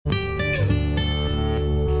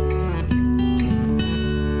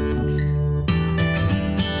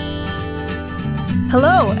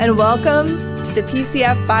Hello, and welcome to the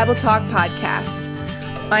PCF Bible Talk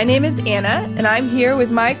podcast. My name is Anna, and I'm here with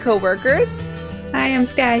my coworkers. Hi, I'm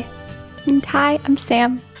Skye. And hi, I'm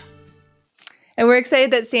Sam. And we're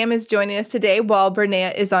excited that Sam is joining us today while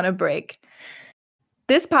Bernea is on a break.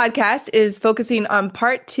 This podcast is focusing on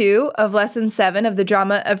part 2 of lesson 7 of the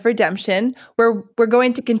drama of redemption, where we're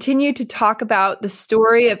going to continue to talk about the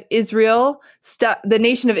story of Israel, the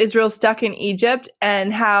nation of Israel stuck in Egypt,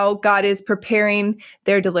 and how God is preparing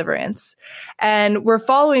their deliverance. And we're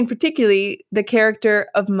following particularly the character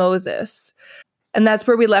of Moses. And that's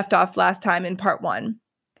where we left off last time in part 1.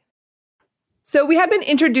 So we had been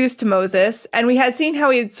introduced to Moses, and we had seen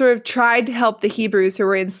how he had sort of tried to help the Hebrews who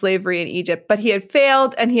were in slavery in Egypt, but he had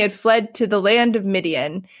failed and he had fled to the land of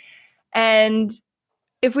Midian. And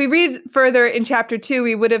if we read further in chapter 2,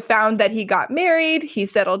 we would have found that he got married, he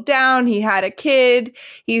settled down, he had a kid,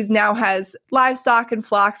 he now has livestock and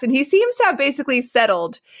flocks, and he seems to have basically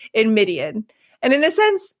settled in Midian. And in a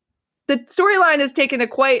sense, the storyline has taken a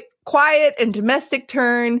quite quiet and domestic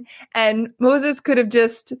turn, and Moses could have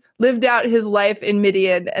just lived out his life in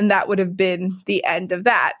Midian, and that would have been the end of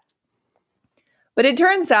that. But it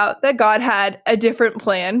turns out that God had a different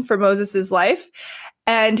plan for Moses' life,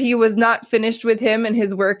 and he was not finished with him and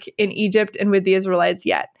his work in Egypt and with the Israelites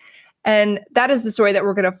yet. And that is the story that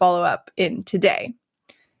we're going to follow up in today.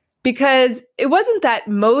 Because it wasn't that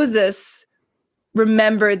Moses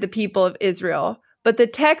remembered the people of Israel, but the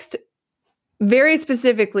text very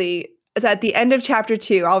specifically is at the end of chapter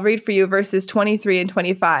 2. I'll read for you verses 23 and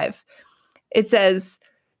 25. It says,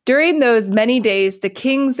 "During those many days, the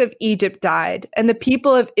kings of Egypt died, and the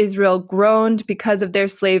people of Israel groaned because of their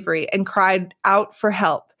slavery and cried out for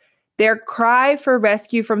help. Their cry for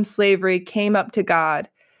rescue from slavery came up to God,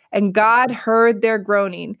 and God heard their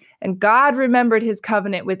groaning, and God remembered his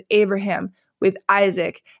covenant with Abraham, with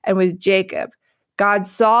Isaac, and with Jacob. God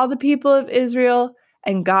saw the people of Israel,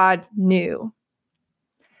 and God knew."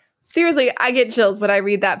 Seriously, I get chills when I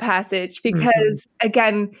read that passage because,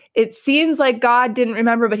 again, it seems like God didn't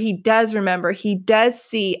remember, but he does remember. He does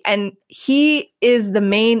see, and he is the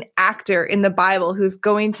main actor in the Bible who's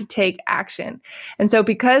going to take action. And so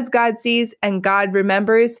because God sees and God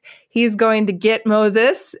remembers, he's going to get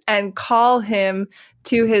Moses and call him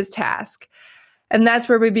to his task. And that's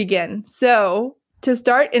where we begin. So to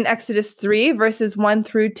start in Exodus 3, verses 1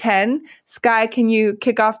 through 10, Skye, can you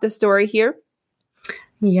kick off the story here?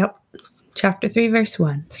 Yep. Chapter 3, verse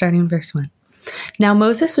 1, starting in verse 1. Now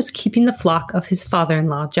Moses was keeping the flock of his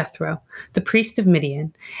father-in-law, Jethro, the priest of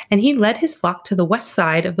Midian, and he led his flock to the west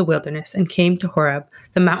side of the wilderness and came to Horeb,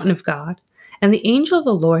 the mountain of God. And the angel of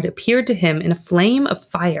the Lord appeared to him in a flame of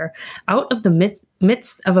fire out of the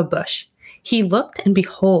midst of a bush. He looked, and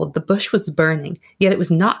behold, the bush was burning, yet it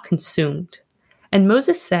was not consumed. And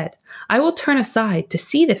Moses said, "I will turn aside to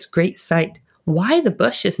see this great sight, why the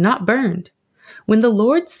bush is not burned." When the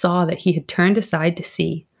Lord saw that he had turned aside to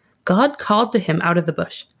see, God called to him out of the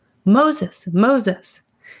bush, "Moses, Moses."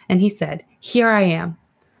 And he said, "Here I am."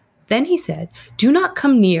 Then he said, "Do not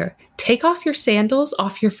come near. Take off your sandals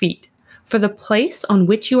off your feet, for the place on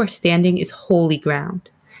which you are standing is holy ground."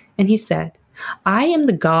 And he said, "I am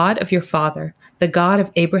the God of your father, the God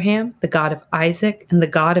of Abraham, the God of Isaac, and the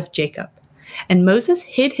God of Jacob." And Moses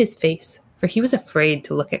hid his face, for he was afraid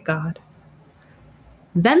to look at God.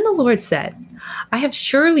 Then the Lord said, "I have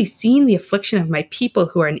surely seen the affliction of my people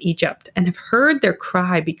who are in Egypt, and have heard their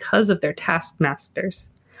cry because of their taskmasters.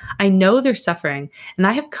 I know their suffering, and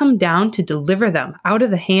I have come down to deliver them out of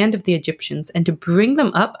the hand of the Egyptians, and to bring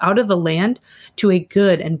them up out of the land to a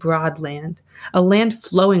good and broad land, a land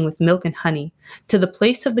flowing with milk and honey, to the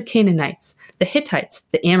place of the Canaanites, the Hittites,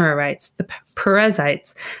 the Amorites, the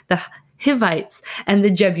Perizzites, the Hivites, and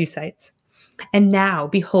the Jebusites. And now,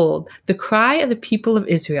 behold, the cry of the people of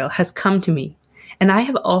Israel has come to me, and I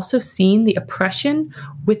have also seen the oppression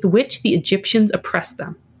with which the Egyptians oppress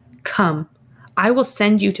them. Come, I will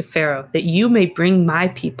send you to Pharaoh, that you may bring my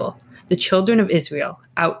people, the children of Israel,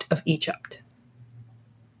 out of Egypt."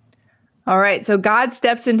 All right, so God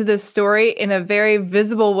steps into this story in a very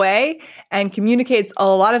visible way and communicates a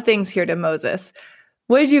lot of things here to Moses.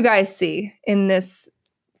 What did you guys see in this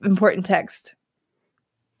important text?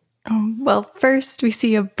 Well, first we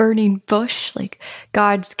see a burning bush, like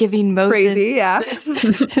God's giving Moses Crazy, yeah.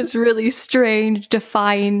 this really strange,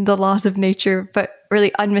 defying the laws of nature, but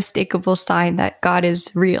really unmistakable sign that God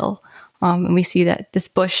is real. And we see that this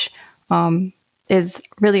bush is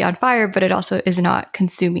really on fire, but it also is not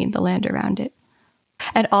consuming the land around it.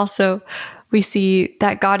 And also we see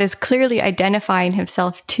that God is clearly identifying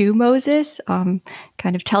himself to Moses, kind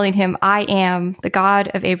of telling him, "I am the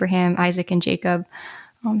God of Abraham, Isaac, and Jacob."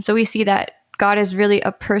 So we see that God is really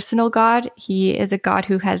a personal God. He is a God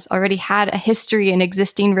who has already had a history in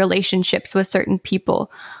existing relationships with certain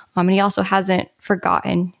people. And he also hasn't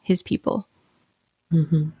forgotten his people.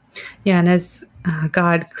 Mm-hmm. Yeah, and as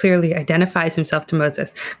God clearly identifies himself to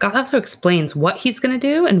Moses, God also explains what he's going to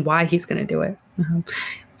do and why he's going to do it.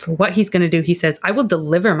 For what he's going to do, he says, I will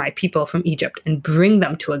deliver my people from Egypt and bring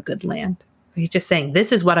them to a good land. He's just saying,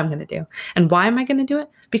 this is what I'm going to do. And why am I going to do it?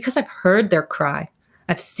 Because I've heard their cry.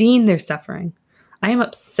 I've seen their suffering. I am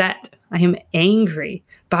upset. I am angry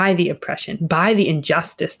by the oppression, by the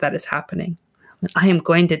injustice that is happening. I am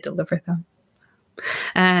going to deliver them.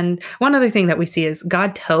 And one other thing that we see is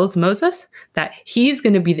God tells Moses that he's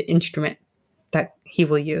going to be the instrument that he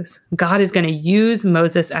will use. God is going to use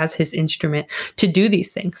Moses as his instrument to do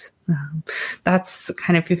these things. That's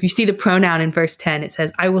kind of, if you see the pronoun in verse 10, it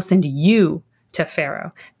says, I will send you to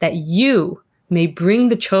Pharaoh, that you may bring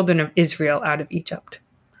the children of Israel out of Egypt.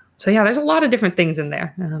 So yeah, there's a lot of different things in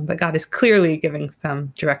there, but God is clearly giving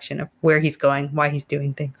some direction of where he's going, why he's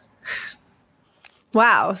doing things.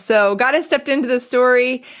 Wow. So God has stepped into the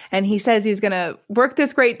story and he says he's going to work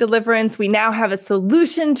this great deliverance. We now have a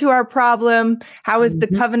solution to our problem. How is the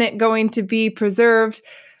covenant going to be preserved?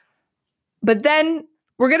 But then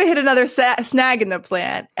we're going to hit another snag in the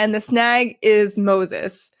plan, and the snag is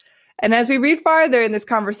Moses. And as we read farther in this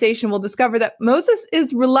conversation, we'll discover that Moses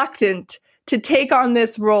is reluctant to take on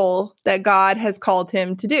this role that God has called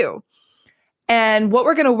him to do. And what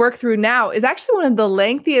we're going to work through now is actually one of the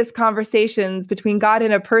lengthiest conversations between God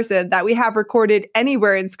and a person that we have recorded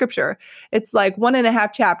anywhere in Scripture. It's like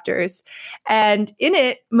 1.5 chapters. And in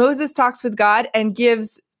it, Moses talks with God and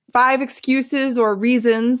gives 5 excuses or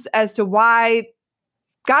reasons as to why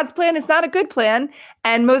God's plan is not a good plan.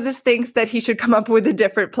 And Moses thinks that he should come up with a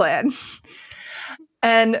different plan.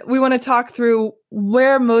 And we want to talk through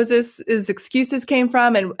where Moses' excuses came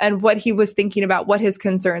from and what he was thinking about, what his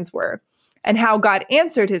concerns were, and how God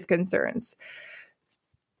answered his concerns.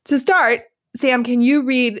 To start, Sam, can you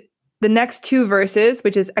read the next 2 verses,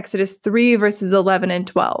 which is Exodus 3, verses 11 and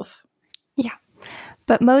 12? Yeah.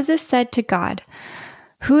 But Moses said to God,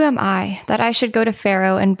 "Who am I that I should go to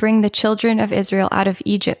Pharaoh and bring the children of Israel out of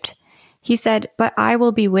Egypt?" He said, "But I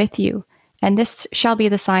will be with you, and this shall be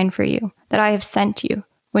the sign for you, that I have sent you.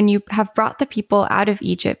 When you have brought the people out of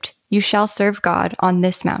Egypt, you shall serve God on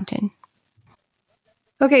this mountain."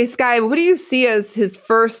 Okay, Skye, what do you see as his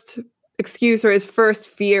first excuse or his first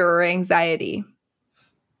fear or anxiety?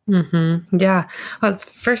 Yeah. Well, his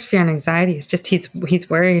first fear and anxiety is just he's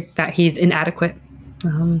worried that he's inadequate.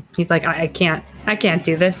 He's like, I can't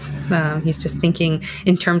do this. He's just thinking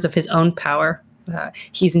in terms of his own power.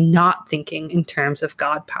 He's not thinking in terms of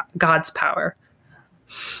God's power.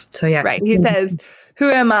 So yeah. Right. He says, "Who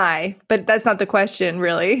am I?" But that's not the question,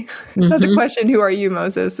 really. It's not the question, "Who are you,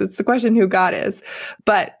 Moses?" It's the question, "Who God is."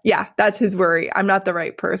 But yeah, that's his worry. I'm not the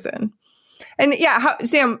right person. And yeah,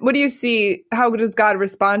 Sam, what do you see? How does God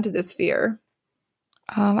respond to this fear?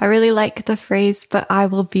 I really like the phrase, "but I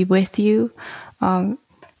will be with you."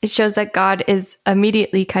 It shows that God is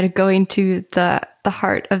immediately kind of going to the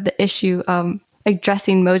heart of the issue,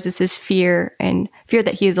 addressing Moses' fear and fear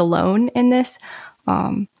that he is alone in this,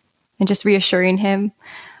 and just reassuring him.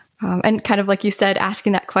 And kind of like you said,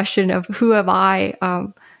 asking that question of "Who am I?"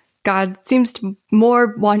 God seems to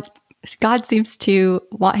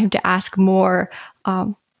want him to ask more,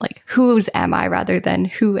 like, "Whose am I?" rather than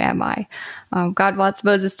 "Who am I?" God wants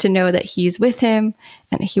Moses to know that he's with him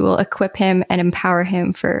and he will equip him and empower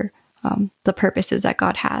him for the purposes that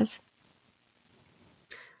God has.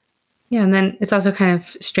 Yeah, and then it's also kind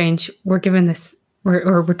of strange. We're given this,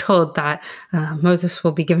 we're told that Moses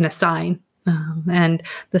will be given a sign. And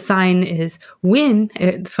the sign is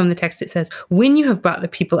from the text it says, "When you have brought the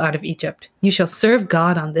people out of Egypt, you shall serve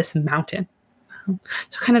God on this mountain."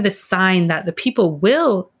 So kind of this sign that the people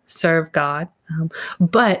will serve God.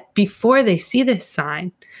 But before they see this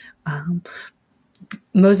sign,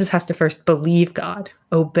 Moses has to first believe God,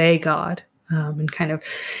 obey God, and kind of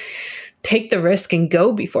take the risk and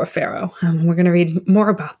go before Pharaoh. We're going to read more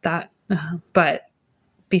about that. But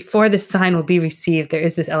before this sign will be received, there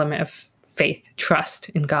is this element of faith, trust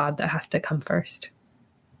in God that has to come first.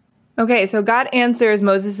 Okay, so God answers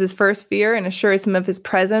Moses' first fear and assures him of his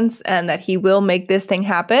presence and that he will make this thing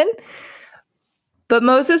happen. But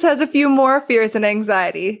Moses has a few more fears and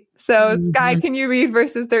anxiety. So, Skye, can you read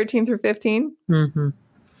verses 13 through 15?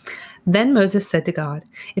 Then Moses said to God,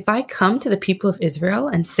 "If I come to the people of Israel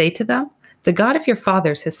and say to them, 'The God of your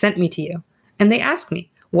fathers has sent me to you,' and they ask me,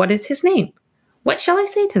 'What is his name?' what shall I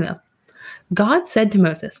say to them?" God said to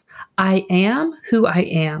Moses, "I am who I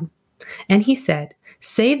am." And he said,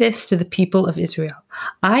 Say this to the people of Israel.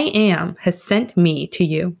 I am has sent me to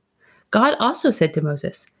you. God also said to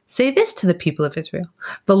Moses, say this to the people of Israel.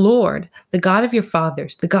 The Lord, the God of your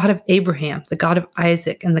fathers, the God of Abraham, the God of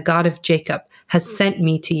Isaac, and the God of Jacob, has sent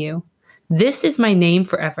me to you. This is my name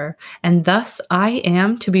forever, and thus I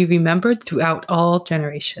am to be remembered throughout all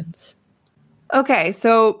generations. Okay,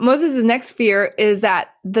 so Moses' next fear is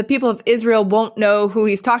that the people of Israel won't know who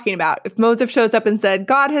he's talking about. If Moses shows up and said,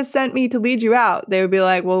 God has sent me to lead you out, they would be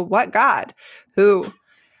like, well, what God? Who?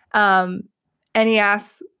 And he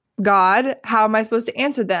asks God, how am I supposed to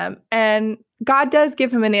answer them? And God does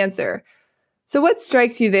give him an answer. So what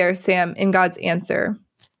strikes you there, Sam, in God's answer?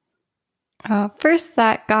 First,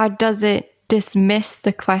 that God doesn't dismiss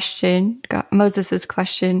the question, Moses'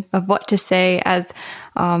 question of what to say as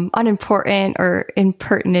unimportant or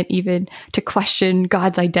impertinent even to question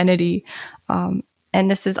God's identity. And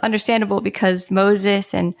this is understandable because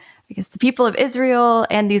Moses and I guess the people of Israel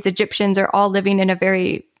and these Egyptians are all living in a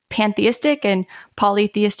very pantheistic and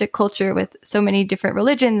polytheistic culture with so many different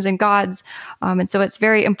religions and gods. And so it's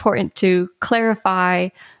very important to clarify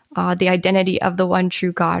the identity of the one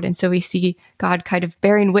true God. And so we see God kind of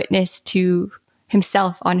bearing witness to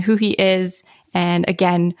himself on who he is, and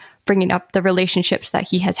again, bringing up the relationships that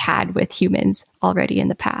he has had with humans already in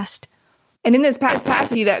the past. And in this past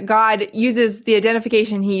passage, that God uses the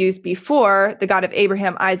identification he used before, the God of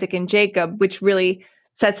Abraham, Isaac, and Jacob, which really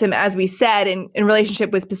sets him, as we said, in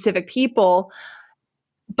relationship with specific people.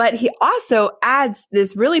 But he also adds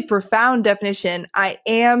this really profound definition, I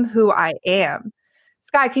am who I am.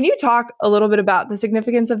 Skye, can you talk a little bit about the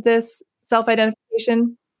significance of this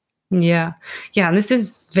self-identification? Yeah. And this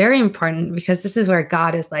is very important because this is where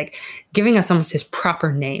God is like giving us almost his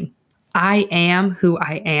proper name. I am who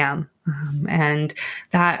I am. And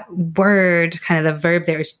that word, kind of the verb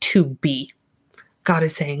there is to be. God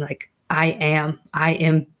is saying like, I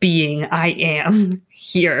am being, I am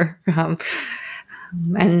here.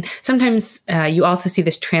 And sometimes you also see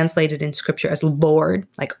this translated in scripture as Lord,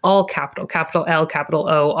 like all capital L, capital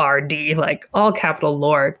O-R-D, like all capital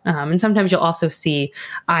Lord. And sometimes you'll also see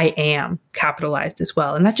I am capitalized as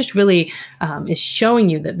well. And that just really is showing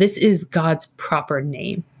you that this is God's proper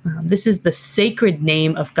name. This is the sacred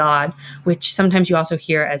name of God, which sometimes you also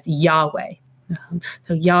hear as Yahweh.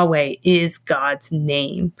 So Yahweh is God's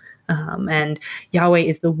name. And Yahweh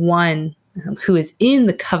is the one who is in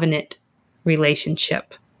the covenant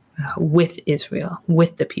relationship with Israel,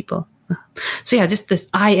 with the people. So yeah, just this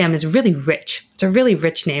I am is really rich. It's a really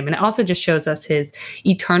rich name. And it also just shows us his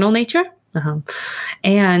eternal nature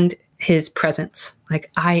and his presence. Like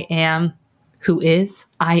I am who is,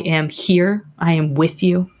 I am here, I am with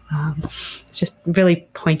you. It's just really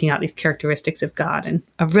pointing out these characteristics of God, and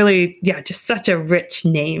a really, just such a rich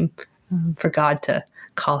name for God to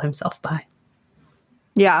call himself by.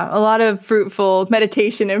 Yeah, a lot of fruitful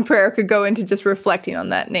meditation and prayer could go into just reflecting on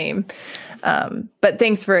that name. But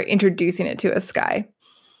thanks for introducing it to us, Skye.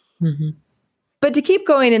 Mm-hmm. But to keep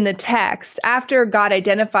going in the text, after God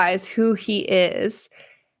identifies who he is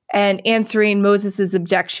and answering Moses'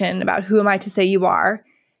 objection about who am I to say you are,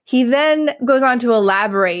 he then goes on to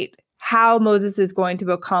elaborate how Moses is going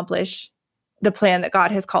to accomplish the plan that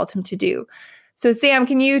God has called him to do. So Sam,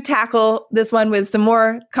 can you tackle this one with some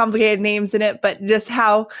more complicated names in it, but just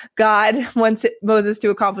how God wants Moses to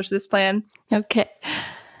accomplish this plan? Okay.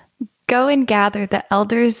 Go and gather the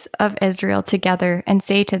elders of Israel together and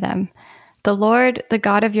say to them, the Lord, the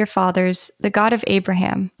God of your fathers, the God of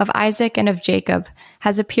Abraham, of Isaac, and of Jacob,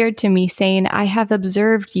 has appeared to me, saying, I have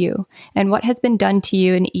observed you and what has been done to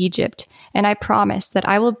you in Egypt, and I promise that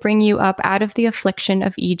I will bring you up out of the affliction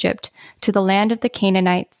of Egypt to the land of the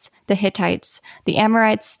Canaanites, the Hittites, the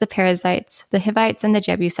Amorites, the Perizzites, the Hivites, and the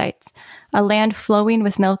Jebusites, a land flowing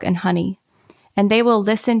with milk and honey. And they will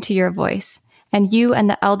listen to your voice, and you and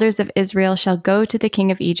the elders of Israel shall go to the king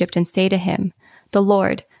of Egypt and say to him, the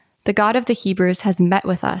Lord, the God of the Hebrews, has met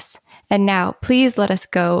with us. And now, please let us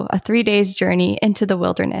go a 3 days' journey into the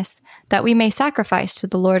wilderness, that we may sacrifice to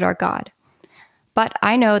the Lord our God. But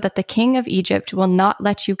I know that the king of Egypt will not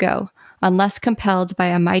let you go, unless compelled by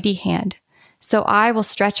a mighty hand. So I will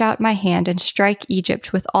stretch out my hand and strike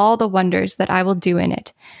Egypt with all the wonders that I will do in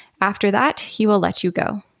it. After that, he will let you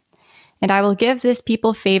go. And I will give this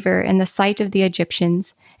people favor in the sight of the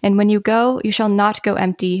Egyptians. And when you go, you shall not go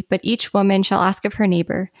empty, but each woman shall ask of her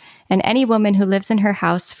neighbor, and any woman who lives in her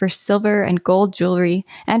house, for silver and gold jewelry,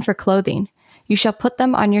 and for clothing. You shall put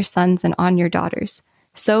them on your sons and on your daughters.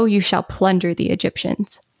 So you shall plunder the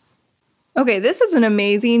Egyptians. Okay, this is an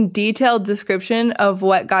amazing, detailed description of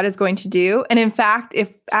what God is going to do. And in fact,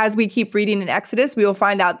 as we keep reading in Exodus, we will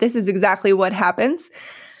find out this is exactly what happens.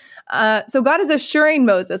 So God is assuring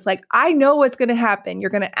Moses, like, I know what's going to happen. You're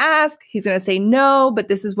going to ask, he's going to say no, but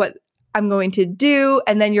this is what I'm going to do.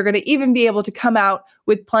 And then you're going to even be able to come out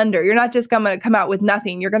with plunder. You're not just going to come out with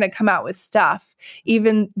nothing. You're going to come out with stuff,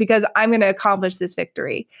 even because I'm going to accomplish this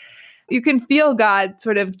victory. You can feel God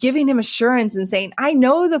sort of giving him assurance and saying, I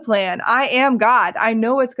know the plan. I am God. I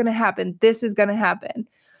know what's going to happen. This is going to happen.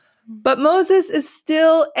 But Moses is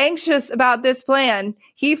still anxious about this plan.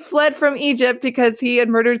 He fled from Egypt because he had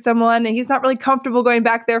murdered someone, and he's not really comfortable going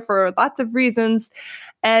back there for lots of reasons.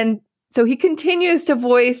 And so he continues to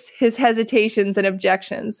voice his hesitations and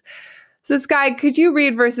objections. So Skye, could you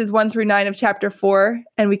read verses 1-9 of chapter 4,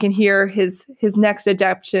 and we can hear his next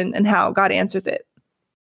objection and how God answers it?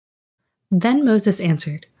 Then Moses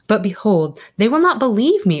answered, "But behold, they will not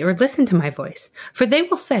believe me or listen to my voice, for they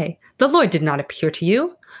will say, 'The Lord did not appear to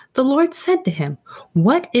you.' The Lord said to him,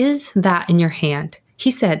 'What is that in your hand?'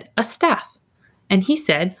 He said, 'A staff.' And he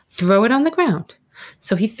said, 'Throw it on the ground.'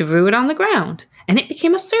 So he threw it on the ground, and it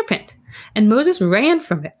became a serpent, and Moses ran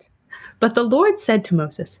from it. But the Lord said to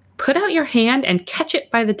Moses, 'Put out your hand and catch it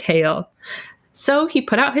by the tail.' So he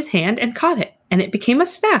put out his hand and caught it, and it became a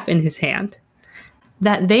staff in his hand.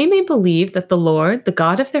 That they may believe that the Lord, the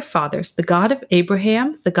God of their fathers, the God of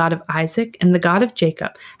Abraham, the God of Isaac, and the God of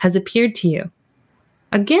Jacob, has appeared to you."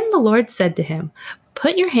 Again the Lord said to him,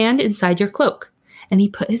 "Put your hand inside your cloak." And he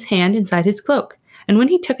put his hand inside his cloak. And when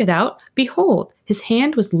he took it out, behold, his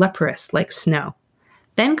hand was leprous like snow.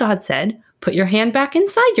 Then God said, "Put your hand back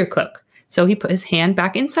inside your cloak." So he put his hand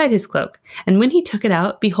back inside his cloak. And when he took it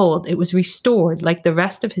out, behold, it was restored like the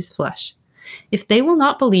rest of his flesh. "If they will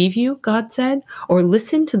not believe you," God said, "or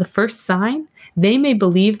listen to the first sign, they may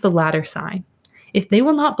believe the latter sign. If they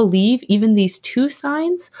will not believe even these two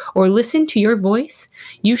signs, or listen to your voice,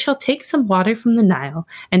 you shall take some water from the Nile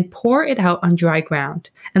and pour it out on dry ground,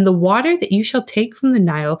 and the water that you shall take from the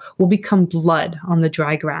Nile will become blood on the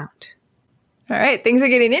dry ground." All right, things are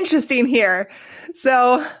getting interesting here.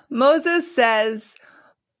 So Moses says,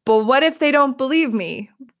 but what if they don't believe me?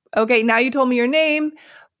 Okay, now you told me your name,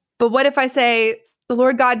 but what if I say, the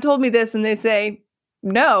Lord God told me this, and they say,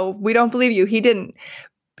 no, we don't believe you. He didn't.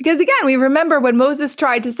 Because again, we remember when Moses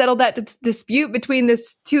tried to settle that dispute between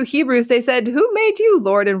these two Hebrews, they said, who made you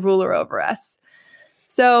Lord and ruler over us?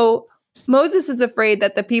 So Moses is afraid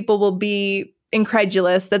that the people will be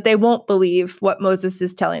incredulous, that they won't believe what Moses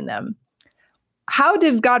is telling them. How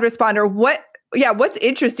did God respond? Or what's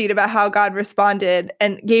interesting about how God responded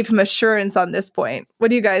and gave him assurance on this point? What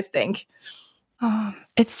do you guys think?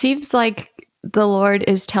 It seems like the Lord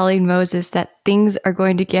is telling Moses that things are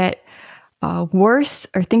going to get worse,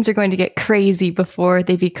 or things are going to get crazy before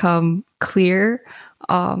they become clear.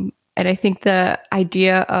 And I think the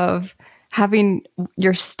idea of having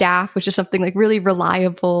your staff, which is something like really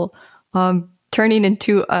reliable, turning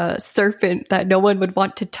into a serpent that no one would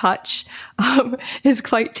want to touch, is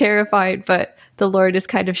quite terrifying. But the Lord is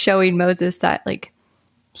kind of showing Moses that like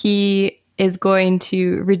he is going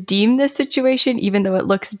to redeem this situation, even though it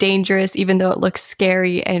looks dangerous, even though it looks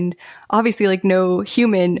scary. And obviously like no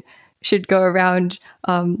human should go around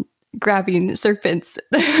grabbing serpents.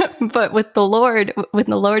 But with the Lord, when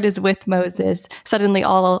the Lord is with Moses, suddenly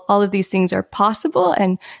all of these things are possible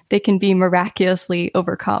and they can be miraculously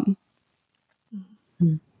overcome.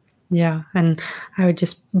 Yeah, and I would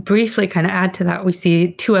just briefly kind of add to that. We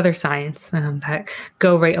see two other signs that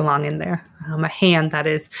go right along in there. A hand that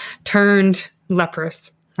is turned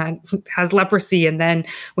leprous, that has leprosy, and then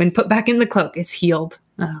when put back in the cloak is healed.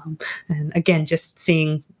 And again, just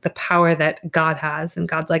seeing the power that God has. And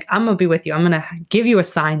God's like, I'm going to be with you. I'm going to give you a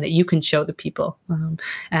sign that you can show the people.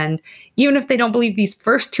 And even if they don't believe these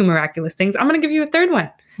first two miraculous things, I'm going to give you a third one.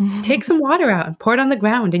 Take some water out and pour it on the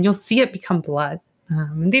ground, and you'll see it become blood.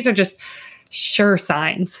 And these are just sure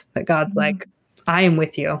signs that God's like, I am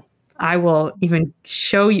with you. I will even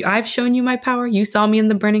show you. I've shown you my power. You saw me in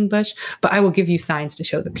the burning bush, but I will give you signs to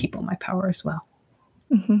show the people my power as well.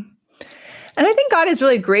 Mm-hmm. And I think God is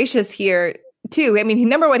really gracious here too. I mean,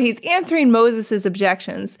 number one, he's answering Moses's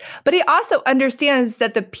objections, but he also understands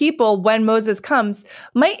that the people, when Moses comes,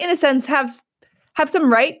 might in a sense have some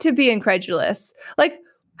right to be incredulous. Like,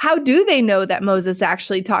 how do they know that Moses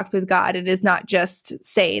actually talked with God and is not just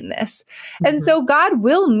saying this? Mm-hmm. And so God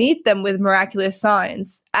will meet them with miraculous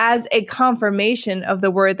signs as a confirmation of the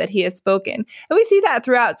word that he has spoken. And we see that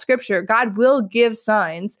throughout Scripture. God will give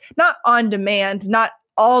signs, not on demand, not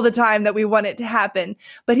all the time that we want it to happen,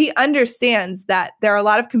 but he understands that there are a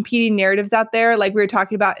lot of competing narratives out there. Like we were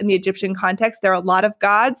talking about in the Egyptian context, there are a lot of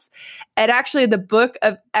gods. And actually the book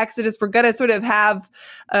of Exodus, we're going to sort of have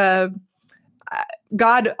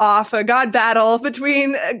a God battle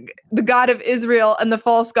between the God of Israel and the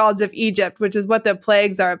false gods of Egypt, which is what the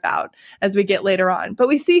plagues are about as we get later on. But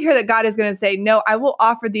we see here that God is going to say, no, I will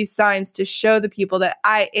offer these signs to show the people that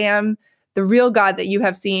I am the real God that you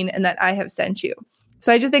have seen and that I have sent you.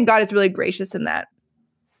 So I just think God is really gracious in that.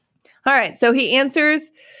 All right, so he answers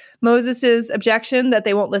Moses' objection that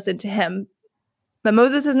they won't listen to him. But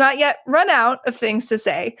Moses has not yet run out of things to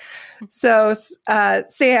say. So,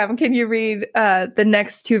 Sam, can you read the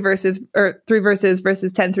next 2 verses, or 3 verses,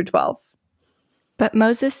 verses 10 through 12? But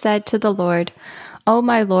Moses said to the Lord, "O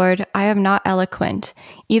my Lord, I am not eloquent,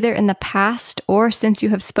 either in the past or since you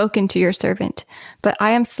have spoken to your servant, but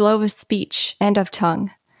I am slow of speech and of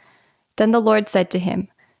tongue." Then the Lord said to him,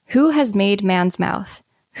 "Who has made man's mouth?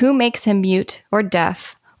 Who makes him mute or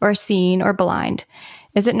deaf or seeing or blind?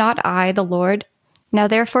 Is it not I, the Lord? Now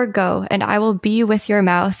therefore go, and I will be with your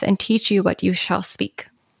mouth and teach you what you shall speak."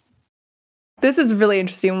 This is a really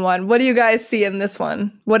interesting one. What do you guys see in this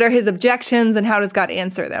one? What are his objections and how does God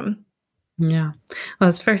answer them? Yeah. Well,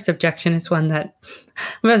 his first objection is one that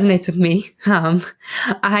resonates with me.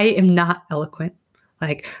 I am not eloquent.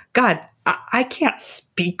 Like, God, I can't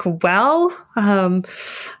speak well.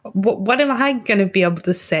 What am I going to be able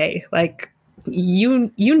to say? Like,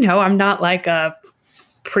 you know, I'm not like a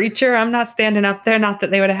preacher. I'm not standing up there. Not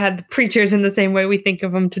that they would have had the preachers in the same way we think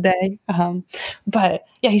of them today. But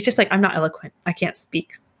yeah, he's just like, I'm not eloquent. I can't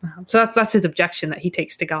speak. So that's his objection that he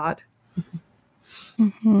takes to God.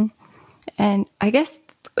 Mm-hmm. And I guess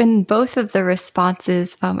in both of the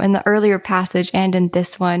responses, in the earlier passage and in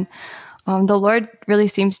this one, the Lord really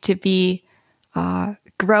seems to be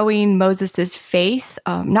growing Moses's faith,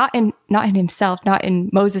 not in himself, not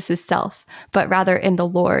in Moses's self, but rather in the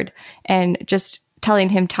Lord, and just telling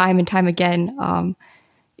him time and time again,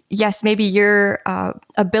 yes, maybe your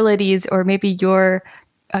abilities or maybe your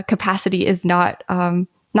capacity is not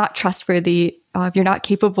trustworthy. You're not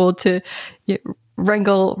capable to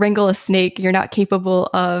wrangle a snake. You're not capable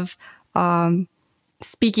of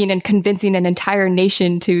speaking and convincing an entire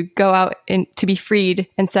nation to go out and to be freed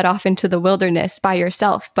and set off into the wilderness by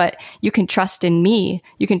yourself. But you can trust in me.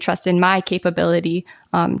 You can trust in my capability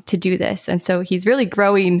to do this. And so he's really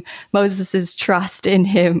growing Moses's trust in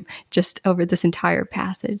him just over this entire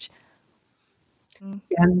passage.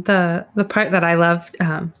 And the part that I love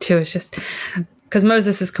too is just because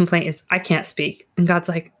Moses's complaint is, I can't speak. And God's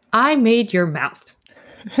like, I made your mouth.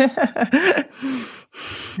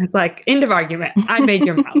 It's like, end of argument. I made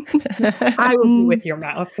your mouth. I will be with your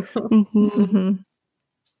mouth. Mm-hmm.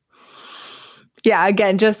 Yeah,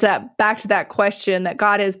 again, just back to that question that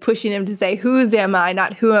God is pushing him to say, whose am I,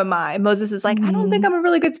 not who am I? Moses is like, I don't think I'm a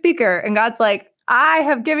really good speaker. And God's like, I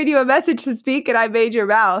have given you a message to speak and I made your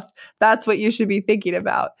mouth. That's what you should be thinking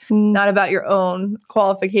about, not about your own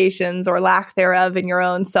qualifications or lack thereof in your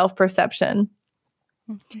own self-perception.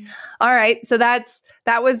 Mm-hmm. All right, so that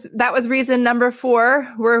was reason number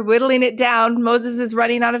 4. We're whittling it down. Moses is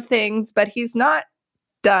running out of things, but he's not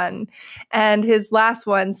done. And his last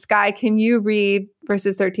one, Skye, can you read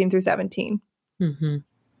verses 13 through 17? Mm-hmm.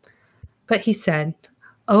 But he said,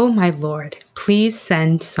 "Oh, my Lord, please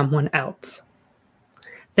send someone else."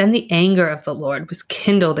 Then the anger of the Lord was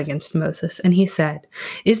kindled against Moses, and he said,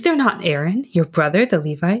 "Is there not Aaron, your brother, the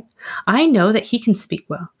Levite? I know that he can speak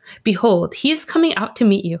well. Behold, he is coming out to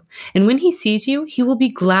meet you, and when he sees you, he will be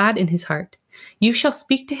glad in his heart. You shall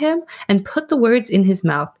speak to him and put the words in his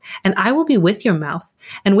mouth, and I will be with your mouth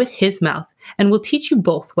and with his mouth, and will teach you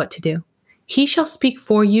both what to do. He shall speak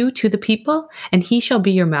for you to the people, and he shall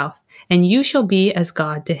be your mouth, and you shall be as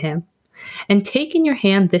God to him. And take in your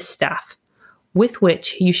hand this staff, with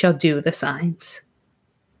which you shall do the signs."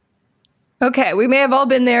 Okay, we may have all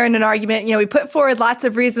been there in an argument. We put forward lots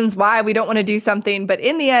of reasons why we don't want to do something, but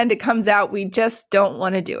in the end, it comes out we just don't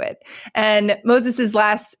want to do it. And Moses'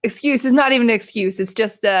 last excuse is not even an excuse. It's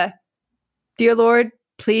just dear Lord,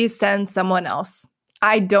 please send someone else.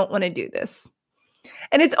 I don't want to do this.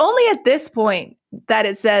 And it's only at this point that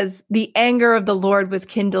it says the anger of the Lord was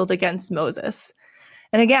kindled against Moses.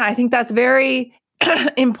 And again, I think that's very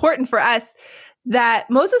important for us, that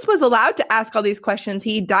Moses was allowed to ask all these questions.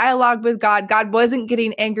 He dialogued with God. God wasn't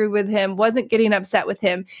getting angry with him, wasn't getting upset with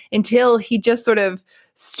him until he just sort of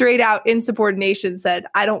straight out insubordination said,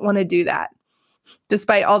 I don't want to do that,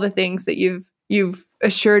 despite all the things that you've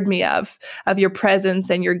assured me of your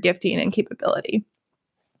presence and your gifting and capability.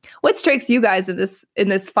 What strikes you guys in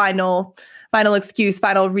this final excuse,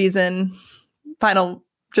 final reason, final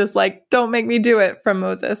just like, don't make me do it from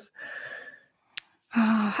Moses?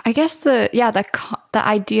 I guess the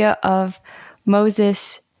idea of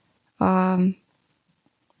Moses,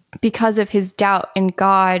 because of his doubt in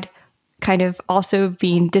God, kind of also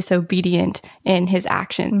being disobedient in his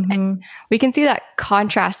actions. And we can see that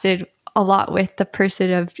contrasted a lot with the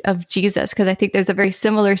person of Jesus, because I think there's a very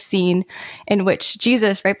similar scene in which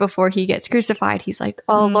Jesus, right before he gets crucified, he's like,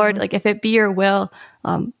 "Oh Lord, like if it be your will,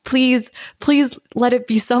 please let it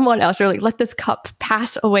be someone else, or like let this cup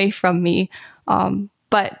pass away from me."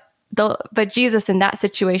 But Jesus in that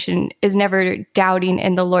situation is never doubting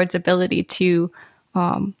in the Lord's ability to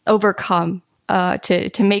overcome,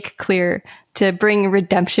 to make clear, to bring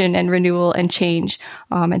redemption and renewal and change.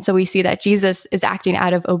 And so we see that Jesus is acting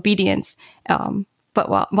out of obedience, but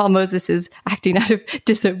while Moses is acting out of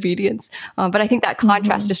disobedience. But I think that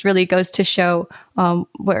contrast just really goes to show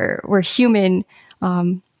where human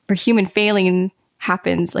failing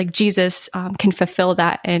happens, like Jesus can fulfill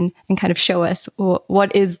that and kind of show us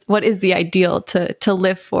what is the ideal to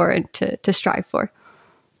live for and to strive for.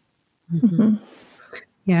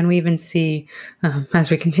 Yeah, and we even see,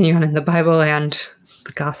 as we continue on in the Bible and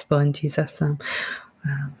the gospel and Jesus,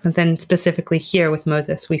 but then specifically here with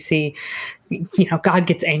Moses, we see, God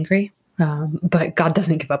gets angry, but God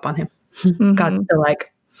doesn't give up on him. God's still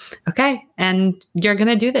like, okay, and you're going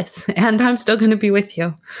to do this, and I'm still going to be with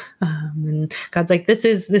you. And God's like, this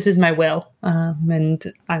is my will,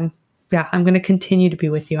 and I'm going to continue to be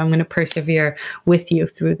with you. I'm going to persevere with you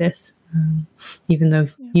through this, even though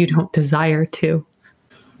you don't desire to.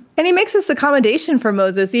 And he makes this accommodation for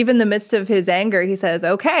Moses, even in the midst of his anger. He says,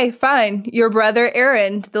 okay, fine. Your brother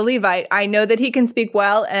Aaron, the Levite, I know that he can speak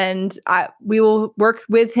well, and we will work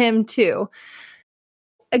with him too.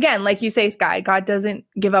 Again, like you say, Skye, God doesn't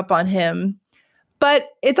give up on him. But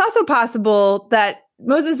it's also possible that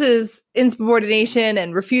Moses' insubordination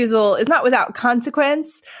and refusal is not without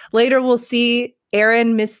consequence. Later, we'll see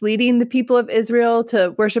Aaron misleading the people of Israel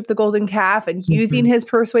to worship the golden calf and using his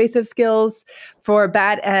persuasive skills for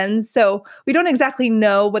bad ends. So we don't exactly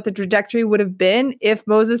know what the trajectory would have been if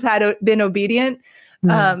Moses had been obedient.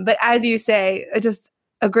 But as you say, just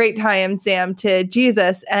a great tie-in, Sam, to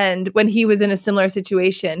Jesus. And when he was in a similar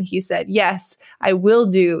situation, he said, yes, I will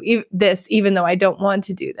do this, even though I don't want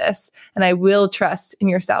to do this. And I will trust in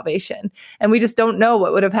your salvation. And we just don't know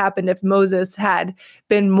what would have happened if Moses had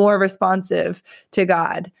been more responsive to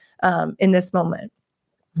God in this moment.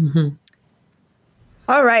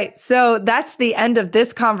 All right. So that's the end of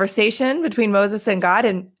this conversation between Moses and God.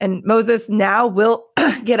 And Moses now will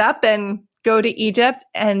get up and go to Egypt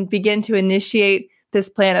and begin to initiate this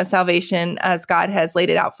plan of salvation as God has laid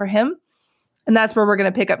it out for him. And that's where we're going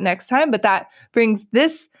to pick up next time. But that brings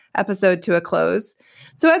this episode to a close.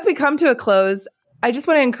 So as we come to a close, I just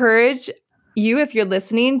want to encourage you, if you're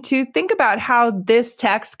listening, to think about how this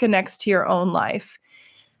text connects to your own life.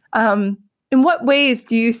 In what ways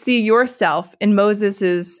do you see yourself in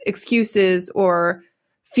Moses's excuses or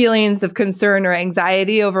feelings of concern or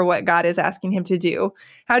anxiety over what God is asking him to do?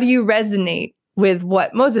 How do you resonate with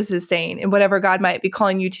what Moses is saying and whatever God might be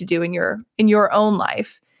calling you to do in your own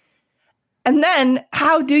life? And then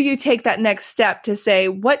how do you take that next step to say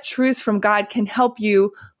what truths from God can help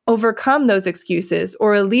you overcome those excuses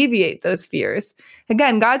or alleviate those fears?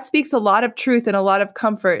 Again, God speaks a lot of truth and a lot of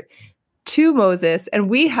comfort to Moses, and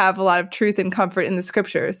we have a lot of truth and comfort in the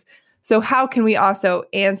scriptures. So how can we also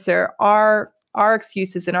answer our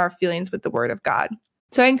excuses and our feelings with the word of God?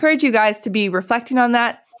 So I encourage you guys to be reflecting on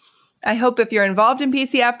that. I hope if you're involved in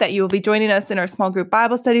PCF that you will be joining us in our small group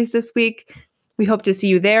Bible studies this week. We hope to see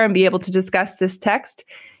you there and be able to discuss this text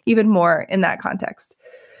even more in that context.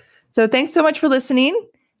 So thanks so much for listening,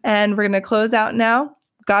 and we're going to close out now.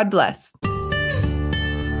 God bless.